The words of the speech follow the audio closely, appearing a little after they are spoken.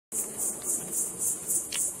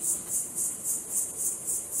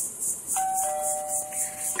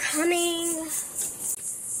coming.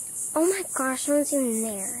 Oh my gosh, no one's even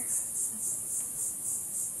there.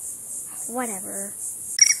 Whatever.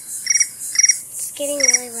 It's getting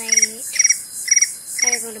really late.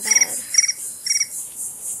 Gotta go to bed.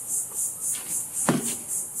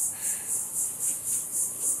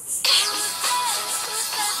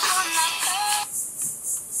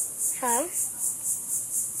 Hello?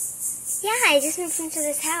 Yeah, I just moved into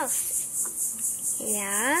this house.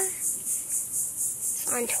 Yeah?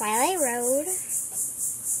 It's on Twilight Road.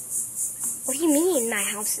 What do you mean my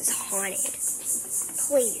house is haunted?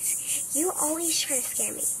 Please. You always try to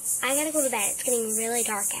scare me. I gotta go to bed. It's getting really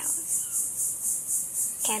dark out.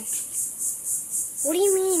 Okay? What do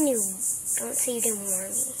you mean you don't say you didn't warn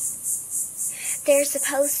me? There's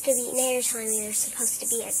supposed to be, now you're telling me there's supposed to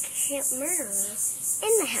be a murderer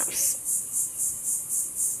in the house.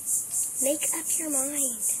 Make up your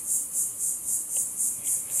mind.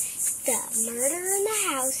 The murderer in the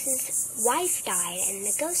house's wife died and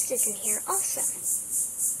the ghost is in here also.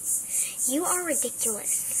 You are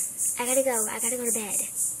ridiculous. I gotta go to bed.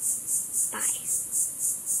 Bye.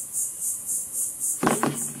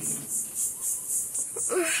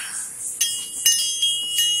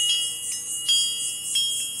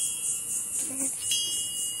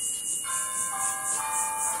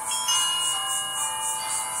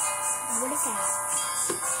 What is that?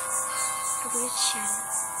 A weird shadow.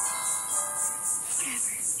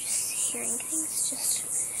 Whatever. Just hearing things.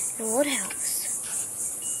 Just an old house.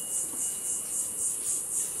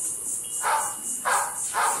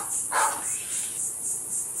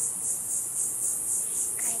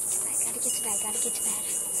 Gotta get to bed.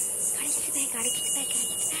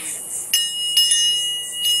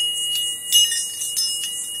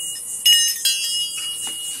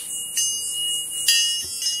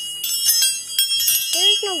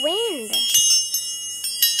 There's no wind.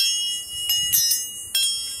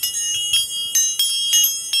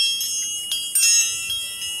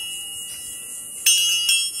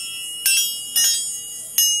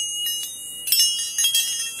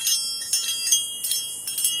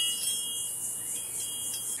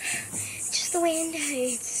 Just the wind.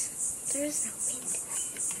 There's no wind.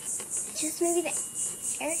 Just maybe the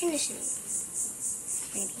air conditioning.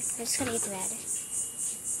 Maybe. I just gotta get to bed.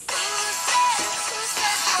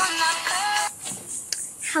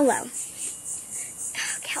 Hello.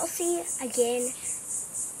 Kelsey, again.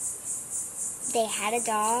 They had a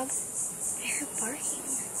dog. I heard barking.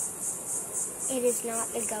 It is not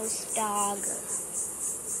the ghost dog.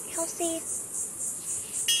 Kelsey,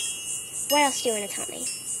 what else do you want to tell me?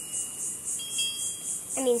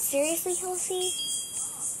 I mean, seriously, Kelsey?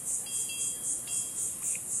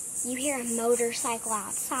 You hear a motorcycle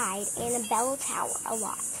outside and a bell tower a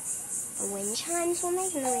lot. The wind chimes will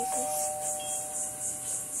make noises.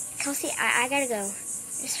 Kelsey, I gotta go.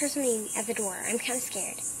 I just heard something at the door. I'm kind of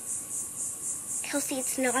scared. Kelsey,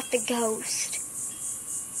 it's not the ghost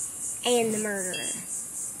and the murderer.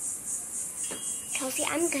 Kelsey,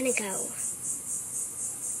 I'm gonna go.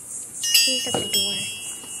 He's at the door.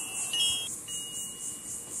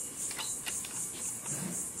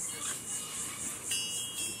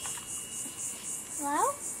 Hello?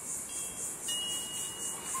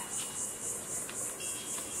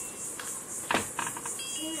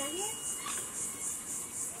 Are you out here?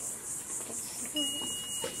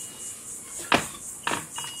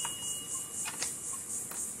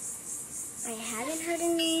 I haven't heard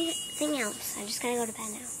anything else. I just gotta go to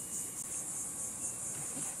bed now.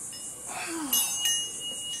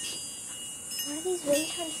 Why are these wind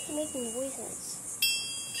chimes making noises?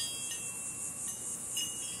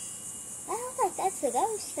 I don't think that's the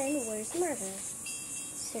ghost, then where's the murderer?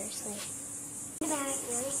 Seriously.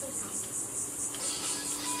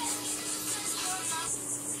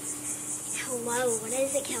 Hello, what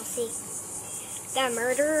is it, Kelsey? The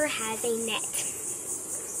murderer has a net.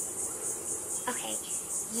 Okay,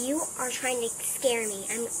 you are trying to scare me.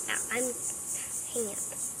 I'm hanging up.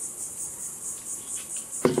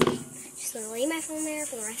 Just gonna leave my phone there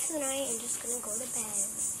for the rest of the night and just gonna go to bed.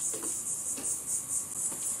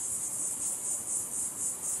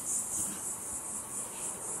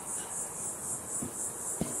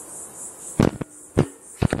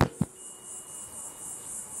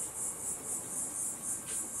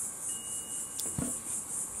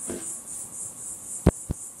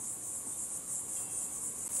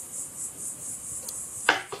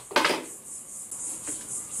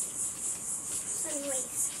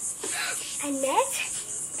 Annette?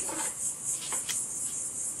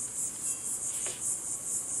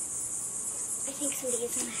 I think somebody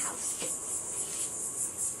is in the house.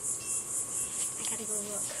 I gotta go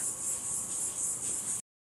look.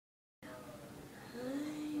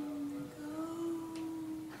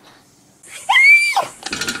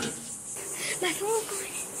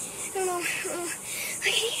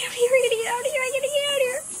 out of here. I gotta get out of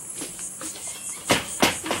here.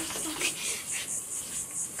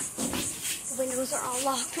 The windows are all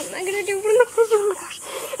locked. What am I gonna do? Oh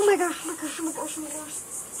my gosh. Oh my gosh. Oh my gosh. Oh my gosh. Oh my gosh.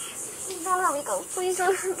 Please don't let me go. Please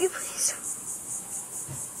don't hurt me. Please.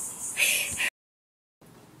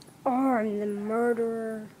 Oh, I'm the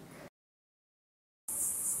murderer.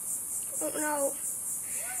 Oh no.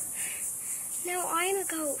 Now I'm a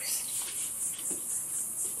ghost.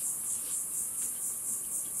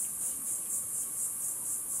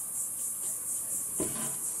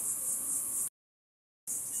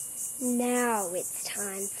 Now it's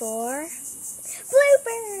time for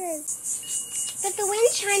bloopers. But the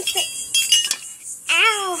wind chimes say,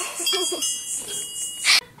 ow.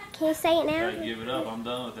 Can you say it now? Give it up. I'm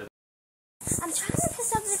done with it. I'm trying to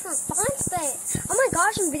test out different fonts, but oh my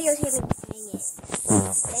gosh, I'm videotaping. Dang it. Dang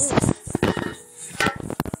it.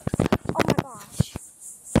 Oh my gosh.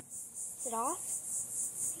 Is it off?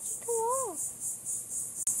 Make it go off.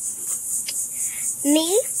 Me,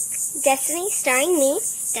 Destiny, starring me,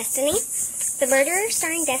 Destiny, the murderer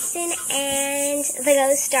starring Destin, and the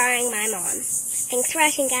ghost starring my mom. Thanks for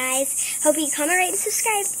watching, guys. Hope you comment, rate, and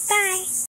subscribe. Bye.